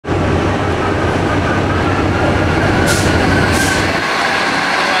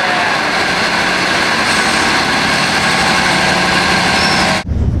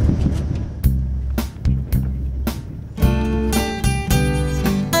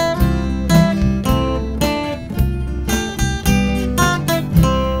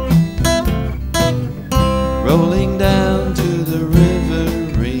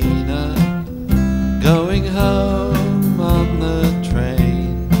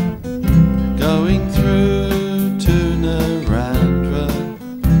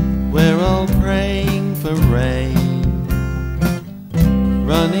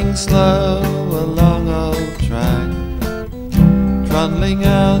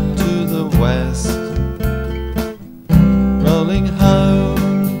west, rolling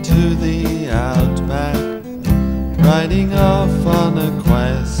home to the outback, riding off on a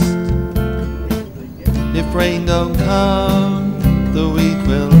quest. If rain don't come, the wheat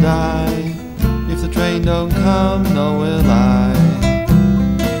will die. If the train don't come, nor will I.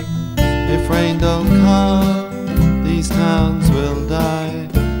 If rain don't come, these towns will die.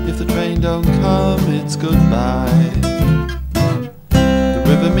 If the train don't come, it's goodbye. The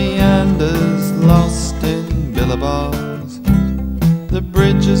river meanders, lost in billabongs. The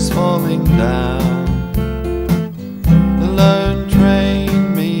bridge is falling down. The lone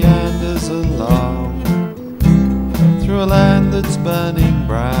train meanders along through a land that's burning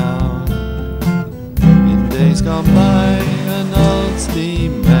brown. In days gone by, an old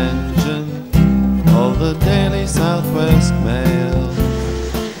steam engine, all the daily Southwest Mail.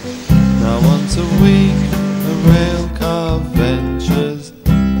 Now once a week, a rail car